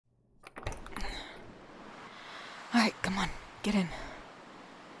Alright, come on, get in.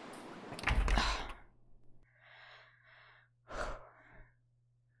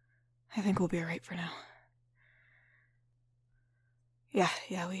 I think we'll be alright for now. Yeah,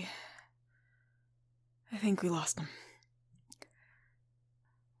 I think we lost them.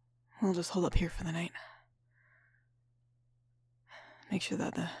 We'll just hold up here for the night. Make sure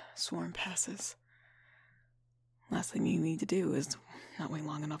that the swarm passes. Last thing you need to do is not wait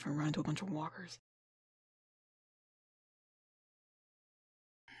long enough and run into a bunch of walkers.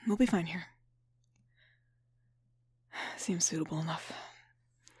 We'll be fine here. Seems suitable enough.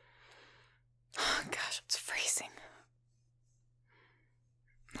 Oh, gosh, it's freezing.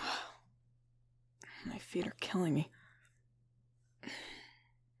 My feet are killing me.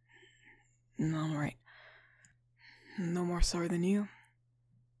 No, I'm alright. No more sore than you.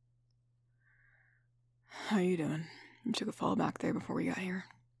 How you doing? You took a fall back there before we got here.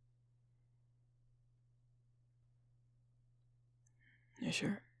 You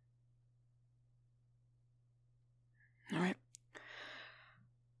sure? Alright.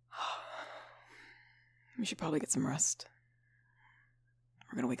 We should probably get some rest.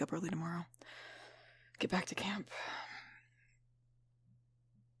 We're gonna wake up early tomorrow. Get back to camp.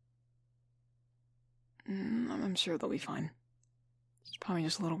 I'm sure they'll be fine. She's probably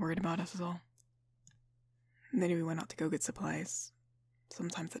just a little worried about us is all. Maybe we went out to go get supplies.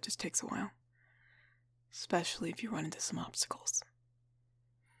 Sometimes that just takes a while. Especially if you run into some obstacles.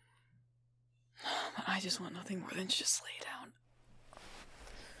 But I just want nothing more than to just lay down.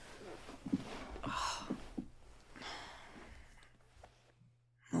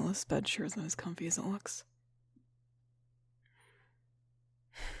 Well, this bed sure isn't as comfy as it looks.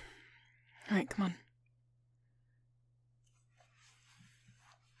 Alright, come on.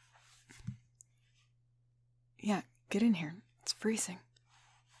 Yeah, get in here. It's freezing.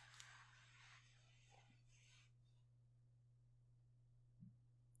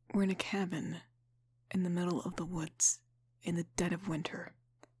 We're in a cabin in the middle of the woods in the dead of winter.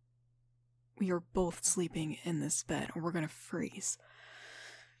 We are both sleeping in this bed or we're gonna freeze.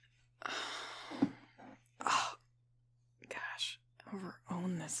 Oh, gosh.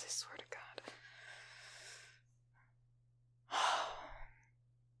 Over-own this, I swear to God.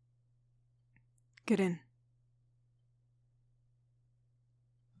 Get in.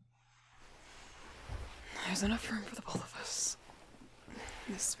 There's enough room for the both of us.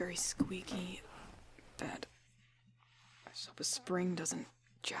 This very squeaky bed. I just hope a spring doesn't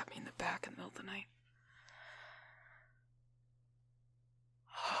jab me in the back in the middle of the night.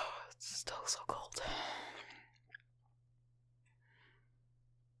 Oh, it's still so cold.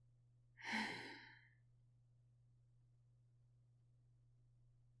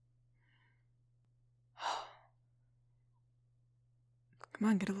 Come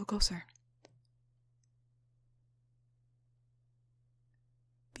on, get a little closer.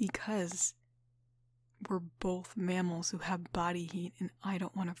 Because we're both mammals who have body heat, and I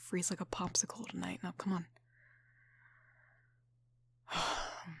don't want to freeze like a popsicle tonight. Now, come on.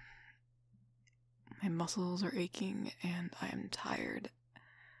 My muscles are aching, and I am tired.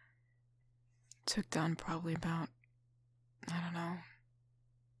 Took down probably about,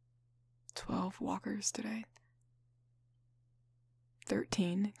 12 walkers today.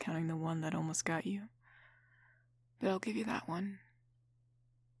 13, counting the one that almost got you. But I'll give you that one.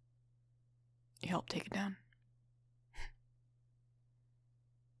 You helped take it down.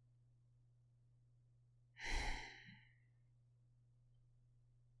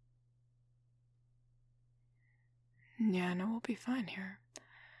 Yeah, no, we'll be fine here.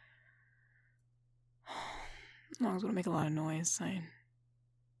 As long as we don't make a lot of noise, I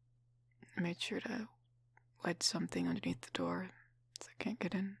made sure to wedge something underneath the door so I can't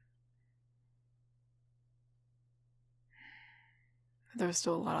get in. There was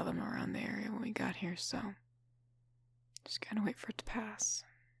still a lot of them around the area when we got here, so just gotta wait for it to pass.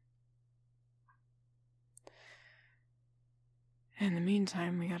 In the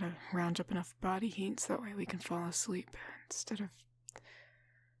meantime, we gotta round up enough body heat so that way we can fall asleep instead of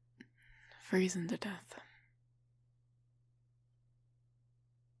freezing to death.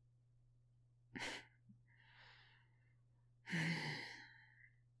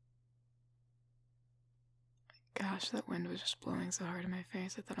 Gosh, that wind was just blowing so hard in my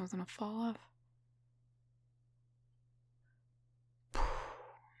face, I thought I was gonna fall off.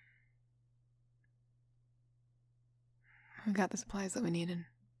 We got the supplies that we needed.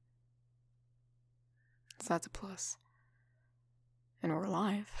 So that's a plus. And we're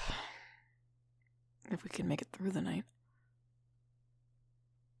alive. If we can make it through the night.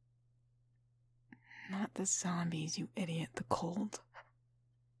 Not the zombies, you idiot. The cold.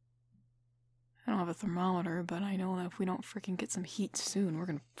 I don't have a thermometer, but I know that if we don't freaking get some heat soon, we're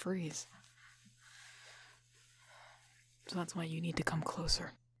gonna freeze. So that's why you need to come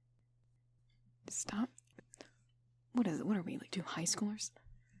closer. Stop. What is it? What are we, like 2 high schoolers?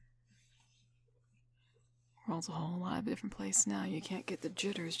 World's a whole lot of different place now. You can't get the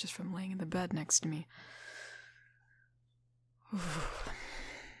jitters just from laying in the bed next to me.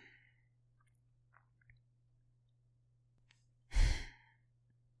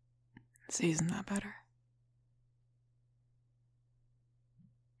 See, isn't that better?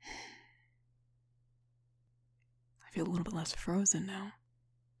 I feel a little bit less frozen now.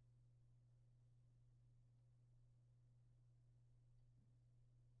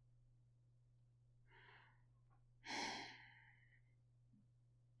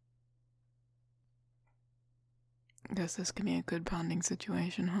 Guess this could be a good bonding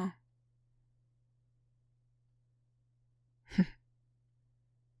situation, huh?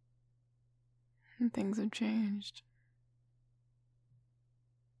 Things have changed.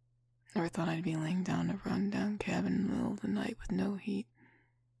 Never thought I'd be laying down in a run-down cabin in the middle of the night with no heat.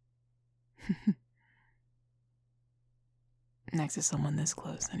 Next to someone this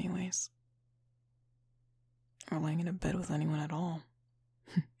close, anyways. Or laying in a bed with anyone at all.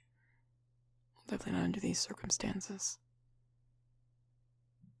 Definitely not under these circumstances.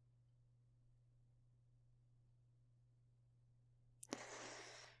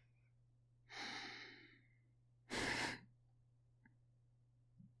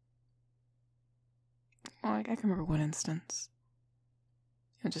 Well, I can remember one instance.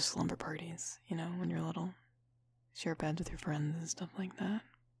 Just slumber parties, when you're little. Share beds with your friends and stuff like that.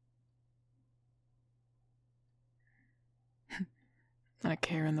 Not a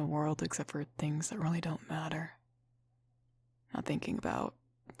care in the world except for things that really don't matter. Not thinking about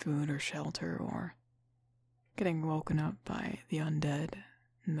food or shelter or getting woken up by the undead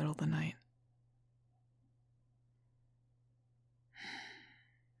in the middle of the night.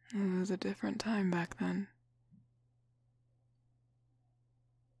 It was a different time back then.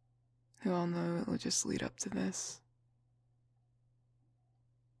 We all know it will just lead up to this.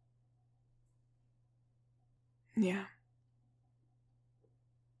 Yeah.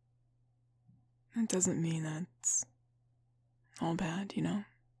 It doesn't mean that it's all bad, You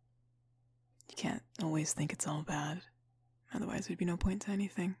can't always think it's all bad. Otherwise, there'd be no point to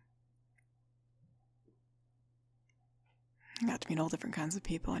anything. I got to meet all different kinds of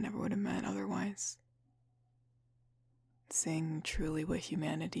people I never would have met otherwise. Seeing truly what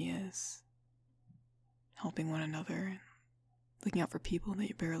humanity is. Helping one another. Looking out for people that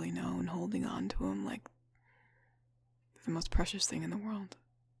you barely know and holding on to them like they're the most precious thing in the world.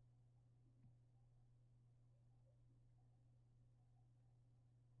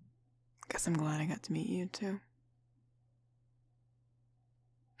 Guess I'm glad I got to meet you too.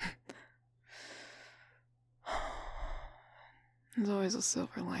 There's always a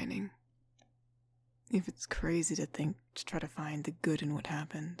silver lining. If it's crazy to try to find the good in what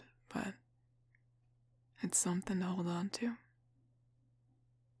happened, but it's something to hold on to.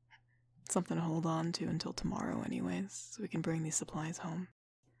 Something to hold on to until tomorrow anyways, so we can bring these supplies home.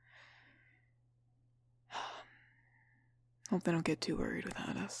 Hope they don't get too worried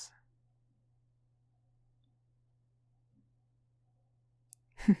without us.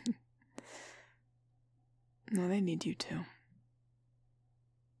 No, they need you too.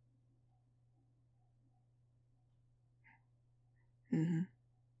 And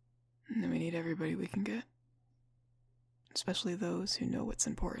we need everybody we can get. Especially those who know what's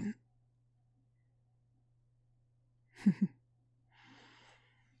important.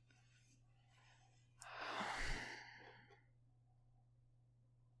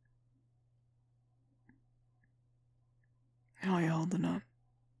 How are you holding up?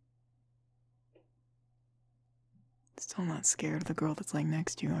 Still not scared of the girl that's laying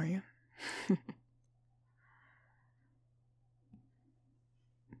next to you, are you?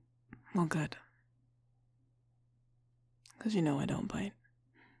 Well, good. Because you know I don't bite.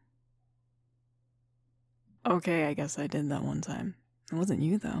 Okay, I guess I did that one time. It wasn't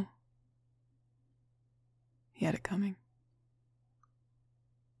you, though. He had it coming.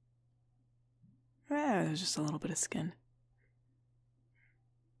 It was just a little bit of skin.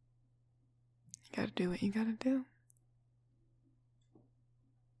 You gotta do what you gotta do.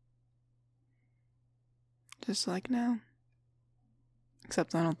 Just like now.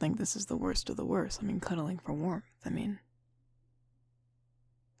 Except I don't think this is the worst of the worst. I mean, cuddling for warmth.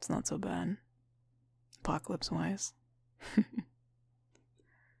 It's not so bad. Apocalypse-wise.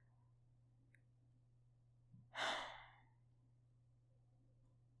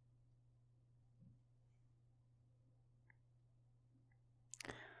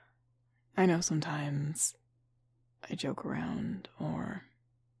 I know sometimes I joke around, or,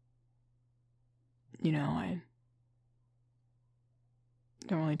 I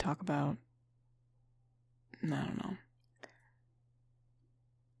don't really talk about, I don't know.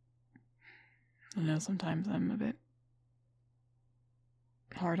 I know sometimes I'm a bit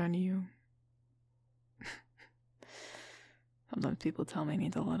hard on you. Sometimes people tell me I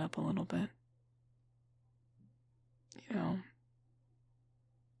need to let up a little bit.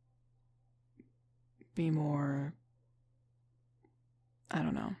 Be more, I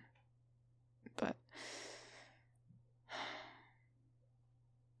don't know. But,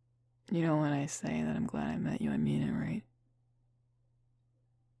 when I say that I'm glad I met you, I mean it, right?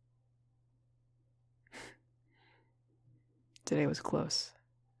 Today was close.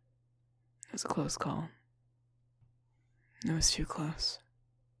 It was a close call. It was too close.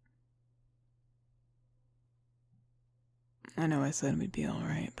 I know I said we'd be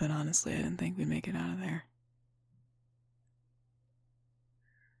alright, but honestly, I didn't think we'd make it out of there.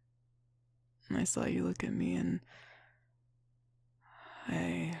 I saw you look at me, and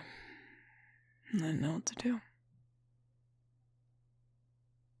I didn't know what to do.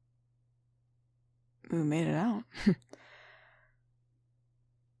 We made it out.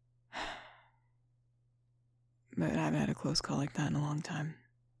 But I haven't had a close call like that in a long time.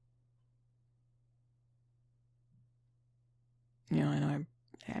 I know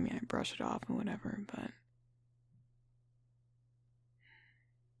I brush it off and whatever, but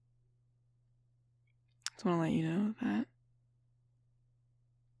just want to let you know that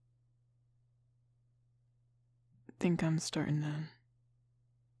I think I'm starting to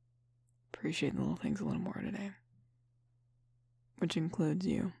appreciate the little things a little more today, which includes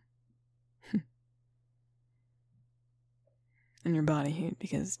you. And your body heat,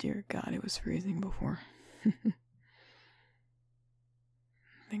 because dear God, it was freezing before. I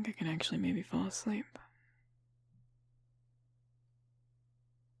think I can actually maybe fall asleep.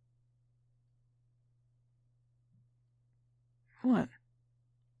 What?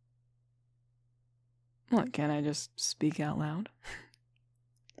 What, can't I just speak out loud?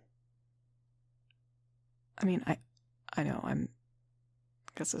 I mean, I know, I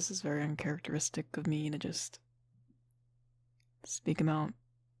guess this is very uncharacteristic of me to just speak about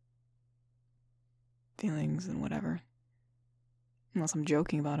feelings and whatever. Unless I'm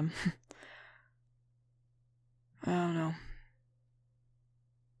joking about them. I don't know.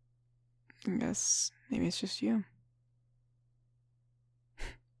 I guess maybe it's just you.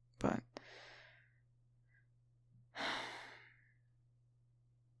 But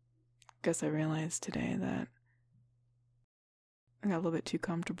guess I realized today that I got a little bit too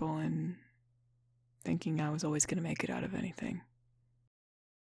comfortable in thinking I was always going to make it out of anything.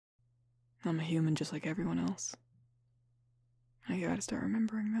 I'm a human just like everyone else. I gotta start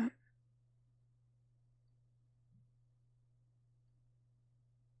remembering that.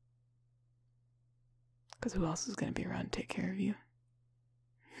 Because who else is going to be around to take care of you?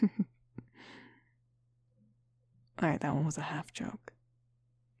 Alright, that one was a half joke.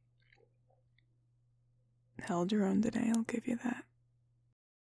 Held your own today, I'll give you that.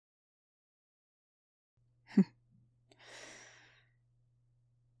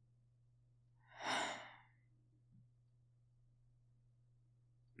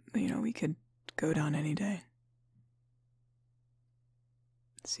 But we could go down any day.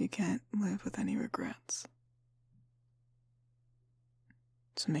 So you can't live with any regrets.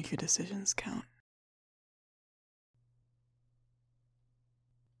 So make your decisions count.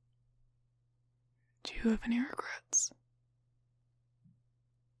 Do you have any regrets?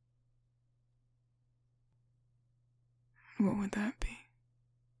 What would that be?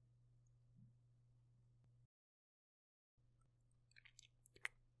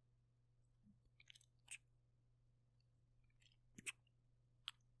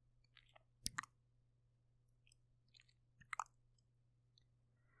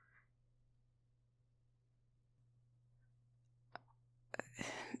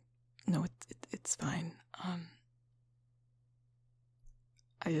 No, it's fine.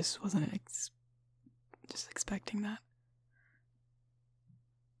 I just wasn't just expecting that.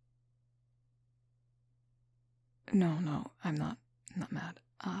 No, I'm not mad.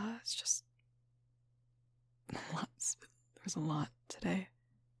 It's just there's a lot today.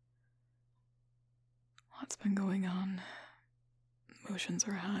 Lots been going on. Emotions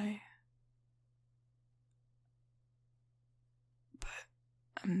are high. But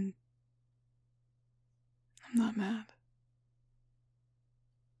I'm not mad.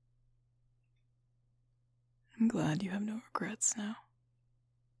 I'm glad you have no regrets now.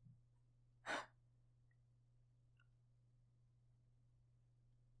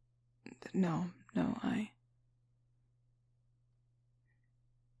 Did No, I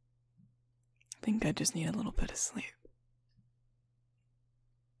think I just need a little bit of sleep.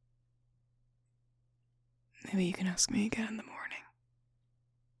 Maybe you can ask me again in the morning.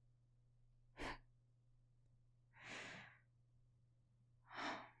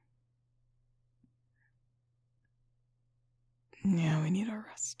 Yeah, we need our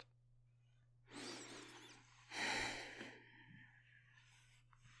rest.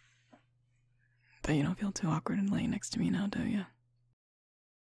 But you don't feel too awkward and laying next to me now, do you?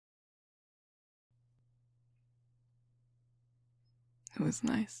 It was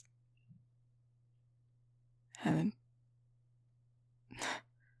nice. Haven't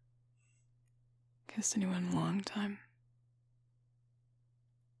kissed anyone in a long time.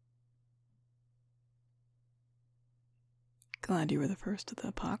 Glad you were the first of the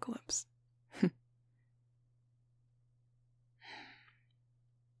apocalypse. Good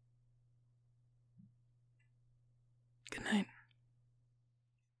night.